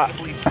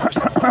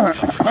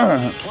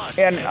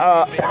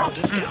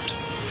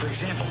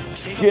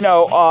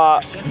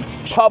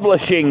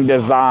 publishing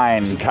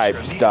design type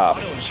stuff.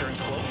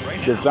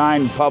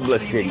 Design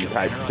publishing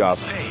type stuff.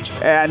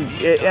 And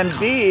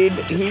indeed,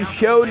 he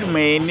showed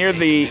me near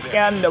the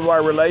end of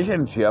our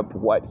relationship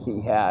what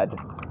he had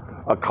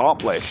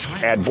accomplished.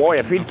 And boy,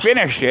 if he'd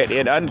finished it,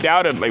 it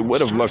undoubtedly would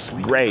have looked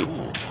great.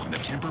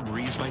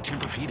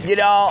 You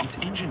know,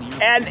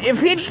 and if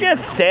he'd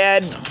just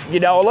said,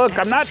 look,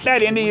 I'm not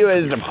that into you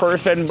as a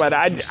person, but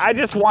I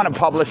just want to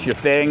publish your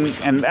thing,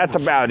 and that's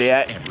about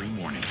it,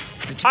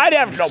 I'd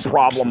have no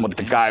problem with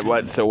the guy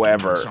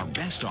whatsoever.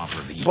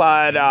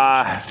 But,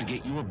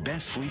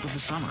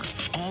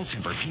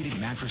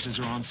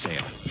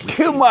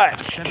 too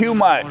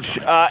much.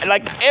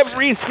 Like,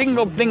 every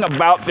single thing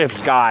about this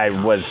guy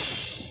was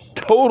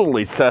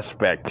totally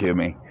suspect to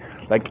me.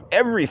 Like,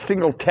 every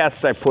single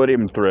test I put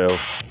him through,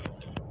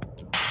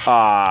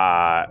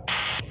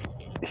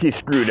 he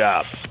screwed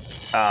up.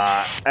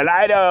 And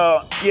I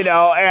don't,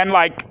 and,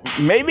 like,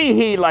 maybe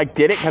he, like,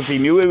 did it because he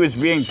knew he was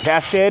being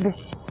tested.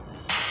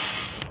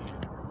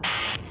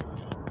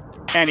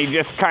 And he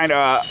just kind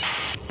of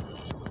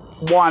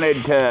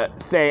wanted to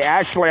say,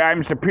 actually,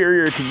 I'm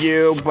superior to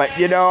you, but,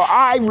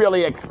 I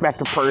really expect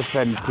a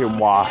person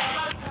to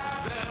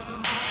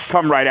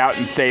come right out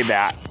and say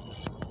that.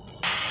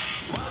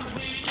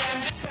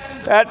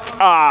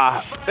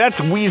 That's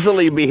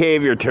weaselly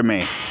behavior to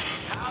me.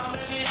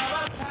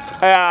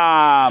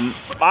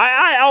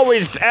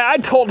 I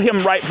told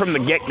him right from the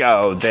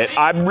get-go that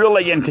I'm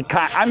really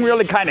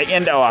kind of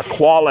into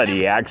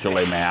equality,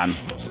 actually, man.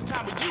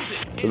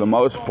 For the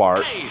most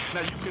part.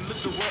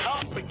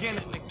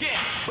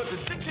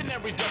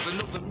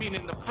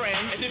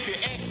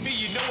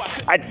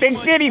 I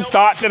think that he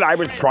thought that I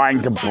was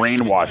trying to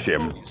brainwash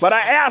him, but I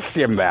asked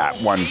him that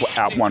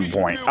at one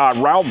point,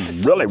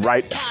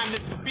 right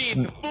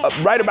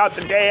about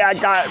the day I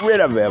got rid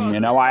of him.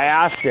 I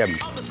asked him,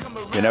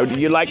 do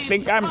you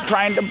think I'm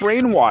trying to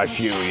brainwash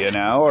you,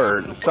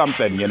 or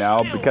something,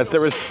 because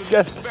there was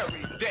just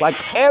like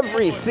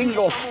every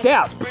single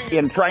step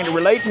in trying to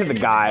relate to the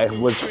guy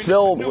was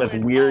filled with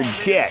weird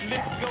shit.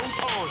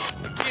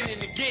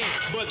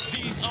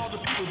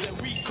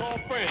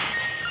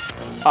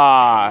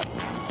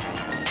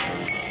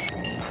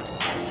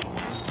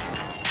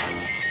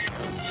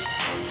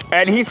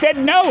 And he said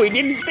no, he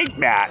didn't think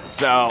that,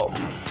 so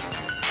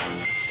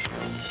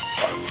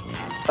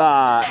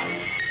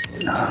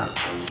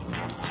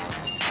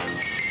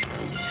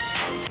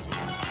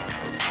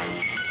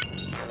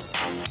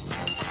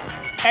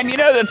and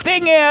the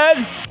thing is,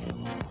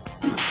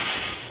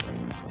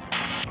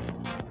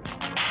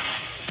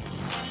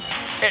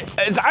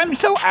 I'm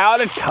so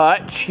out of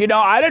touch,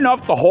 I don't know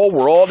if the whole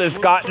world has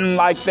gotten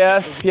like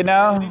this,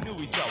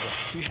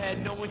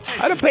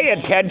 I don't pay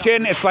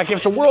attention. It's like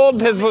if the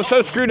world was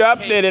so screwed up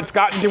that it's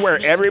gotten to where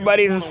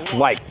everybody's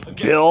like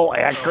Bill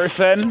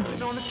Eckerson.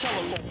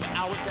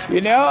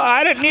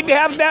 I don't need to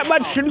have that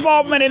much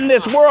involvement in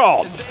this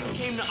world.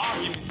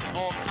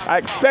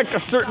 I expect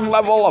a certain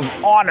level of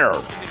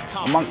honor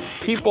amongst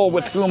people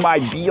with whom I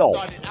deal.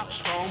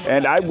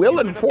 And I will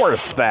enforce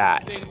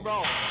that.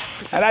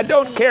 And I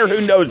don't care who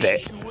knows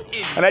it.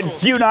 And I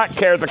do not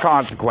care the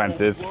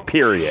consequences,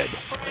 period.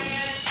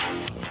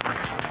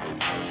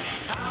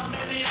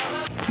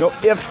 No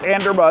ifs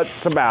and or buts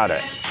about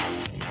it.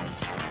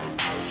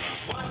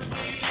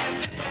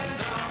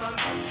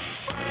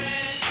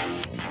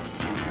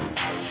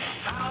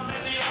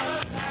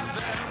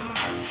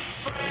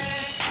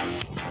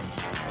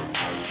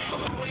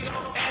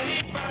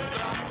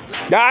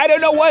 Now, I don't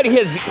know what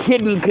his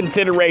hidden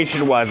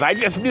consideration was. I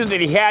just knew that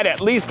he had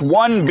at least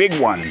one big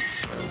one.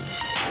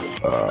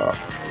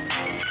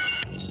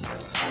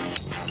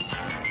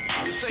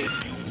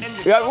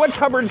 What's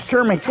Hubbard's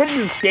term?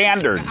 Hidden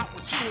standards.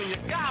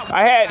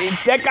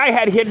 That guy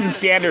had hidden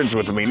standards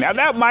with me. Now,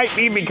 that might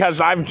be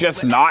because I've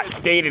just not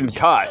stayed in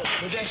touch.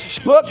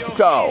 Look,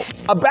 though,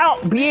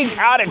 about being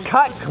out of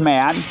touch,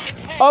 man.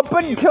 Up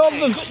until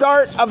the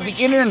start of the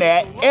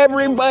internet,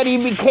 everybody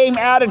became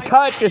out of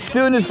touch as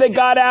soon as they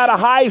got out of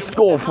high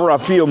school for a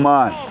few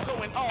months.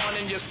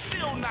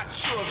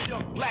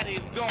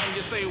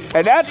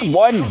 And that's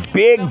one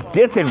big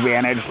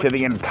disadvantage to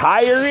the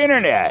entire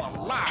internet,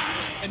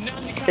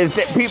 is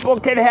that people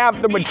can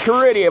have the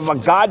maturity of a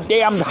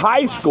goddamn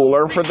high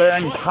schooler for their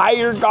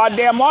entire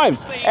goddamn life.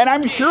 And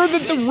I'm sure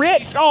that the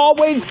rich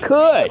always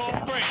could.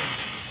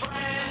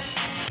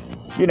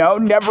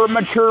 Never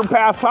mature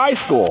past high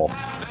school.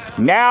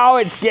 Now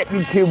it's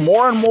getting to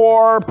more and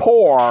more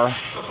poor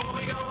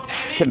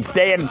can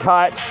stay in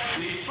touch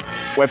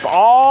with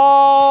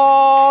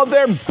all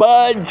their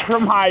buds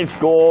from high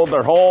school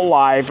their whole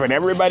life, and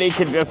everybody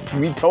can just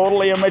be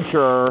totally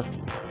immature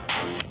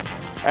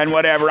and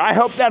whatever. I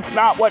hope that's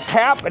not what's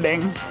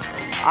happening.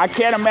 I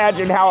can't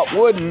imagine how it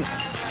wouldn't.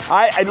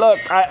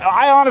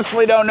 I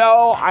honestly don't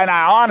know, and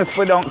I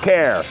honestly don't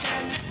care.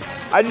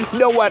 I just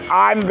know what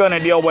I'm going to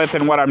deal with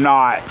and what I'm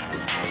not.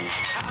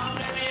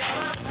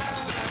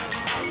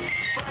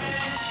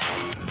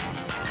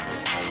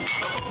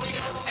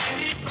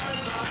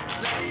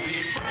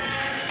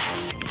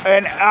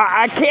 And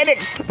I can't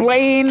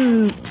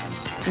explain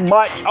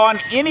much on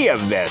any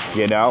of this,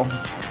 you know.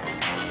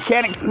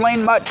 Can't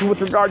explain much with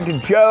regard to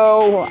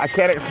Joe. I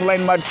can't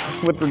explain much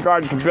with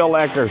regard to Bill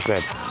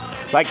Eckerson.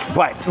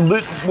 But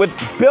with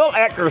Bill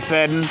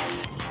Eckerson,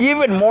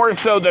 even more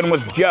so than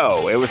with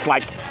Joe, it was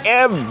like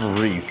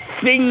every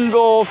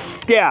single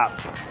step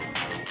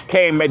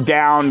came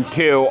down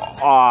to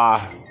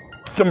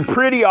some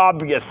pretty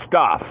obvious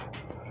stuff.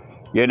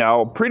 You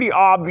know, pretty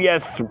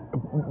obvious.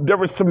 There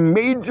was some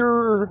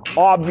major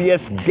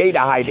obvious data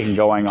hiding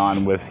going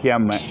on with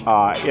him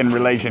in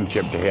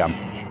relationship to him.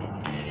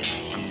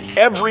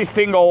 Every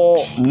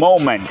single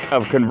moment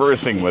of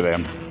conversing with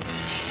him.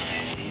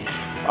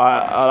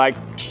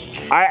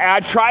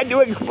 I tried to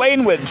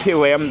explain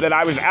to him that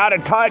I was out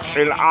of touch,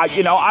 and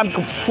I'm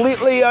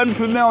completely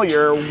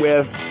unfamiliar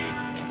with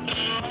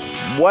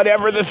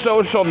whatever the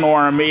social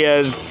norm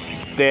is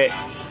that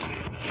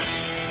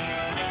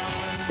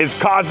is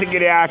causing you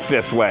to act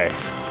this way.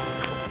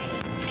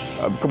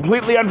 I'm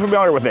completely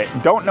unfamiliar with it.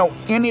 Don't know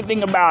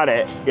anything about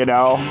it, you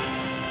know.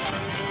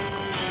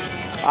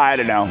 I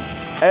don't know.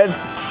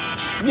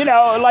 It's, you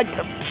know, like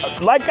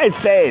I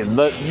say,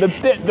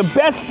 the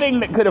best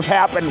thing that could have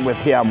happened with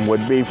him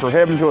would be for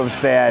him to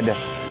have said,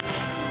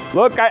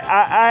 look,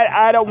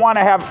 I don't want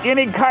to have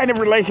any kind of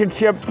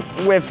relationship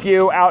with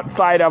you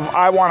outside of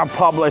I want to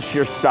publish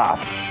your stuff.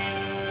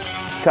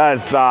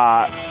 Because,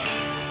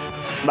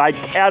 like,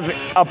 as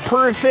a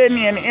person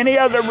in any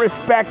other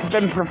respect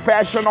than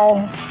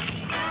professional,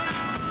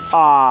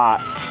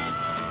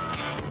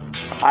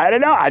 I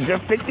don't know, I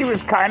just think he was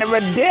kind of a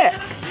dick,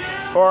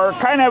 or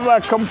kind of a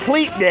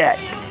complete dick.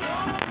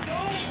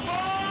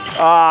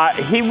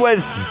 He was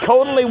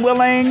totally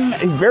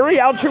willing, very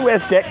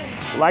altruistic.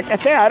 Like I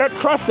say, I don't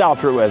trust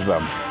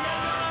altruism.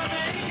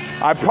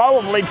 I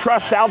probably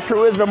trust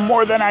altruism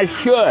more than I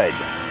should.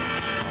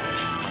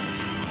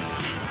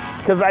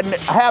 Because I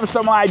have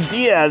some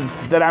ideas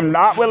that I'm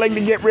not willing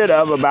to get rid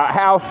of about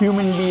how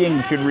human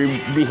beings should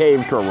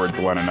behave towards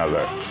one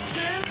another.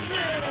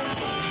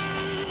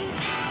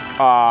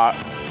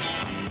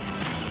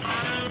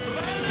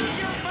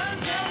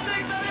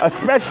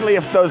 Especially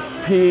if those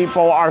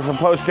people are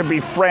supposed to be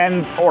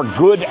friends or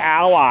good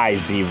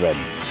allies even.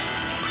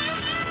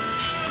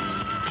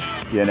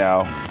 You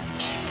know.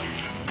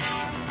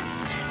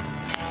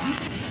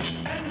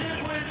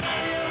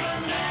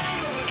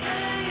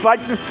 But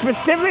the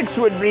specifics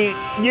would be,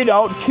 you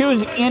know,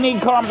 choose any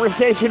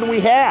conversation we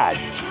had.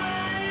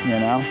 You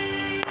know.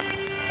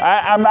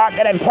 I'm not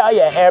going to tell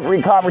you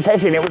every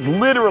conversation. It was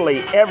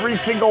literally every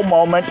single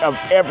moment of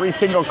every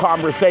single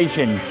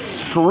conversation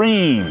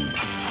screamed.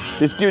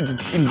 This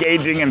dude's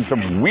engaging in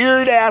some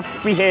weird-ass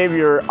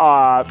behavior,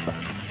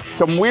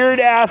 some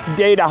weird-ass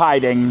data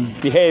hiding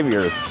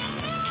behaviors.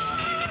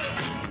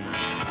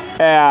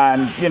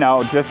 And, you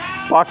know, just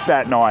fuck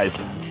that noise.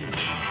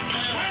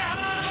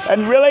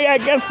 And really, I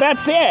guess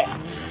that's it.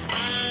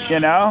 You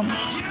know?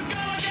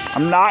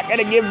 I'm not going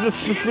to give the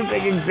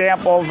specific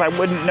examples. I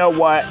wouldn't know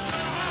what.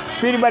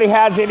 If anybody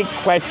has any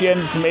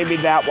questions, maybe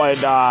that would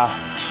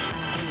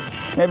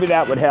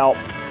help.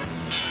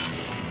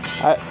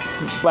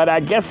 But I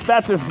guess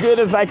that's as good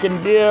as I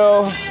can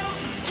do.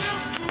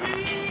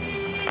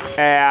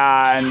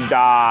 And,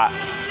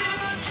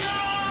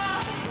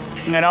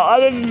 you know,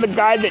 other than the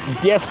guy that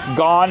dissed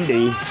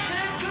Gandhi,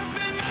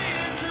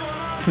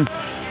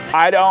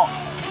 I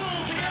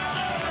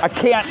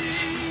can't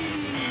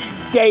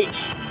state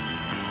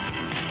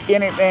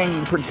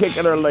anything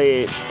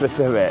particularly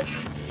specific.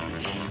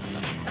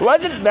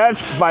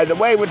 That's, by the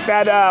way, with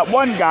that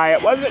one guy,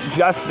 it wasn't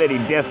just that he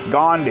dissed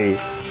Gandhi.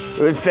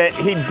 It was that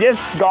he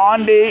dissed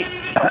Gandhi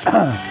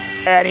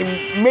and he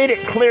made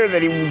it clear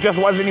that he just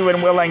wasn't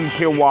even willing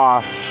to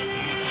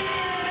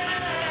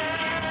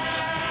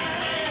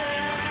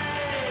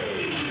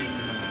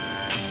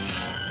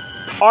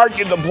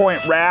argue the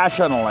point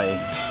rationally.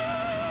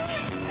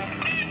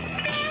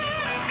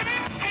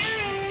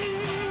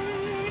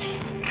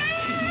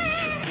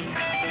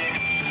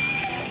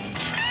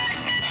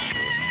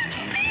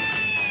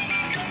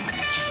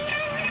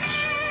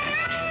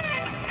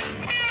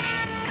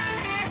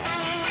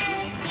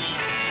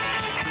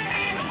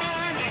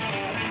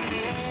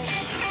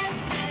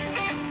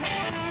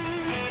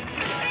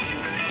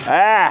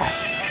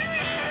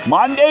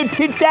 Mondo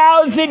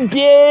 2000,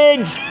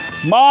 kids!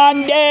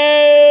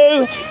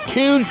 Mondo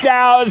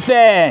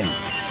 2000!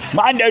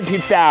 Mondo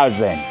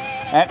 2000.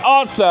 And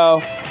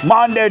also,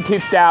 Mondo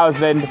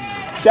 2000,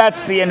 That's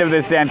the end of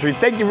this entry.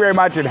 Thank you very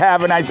much and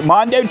have a nice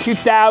Mondo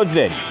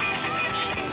 2000.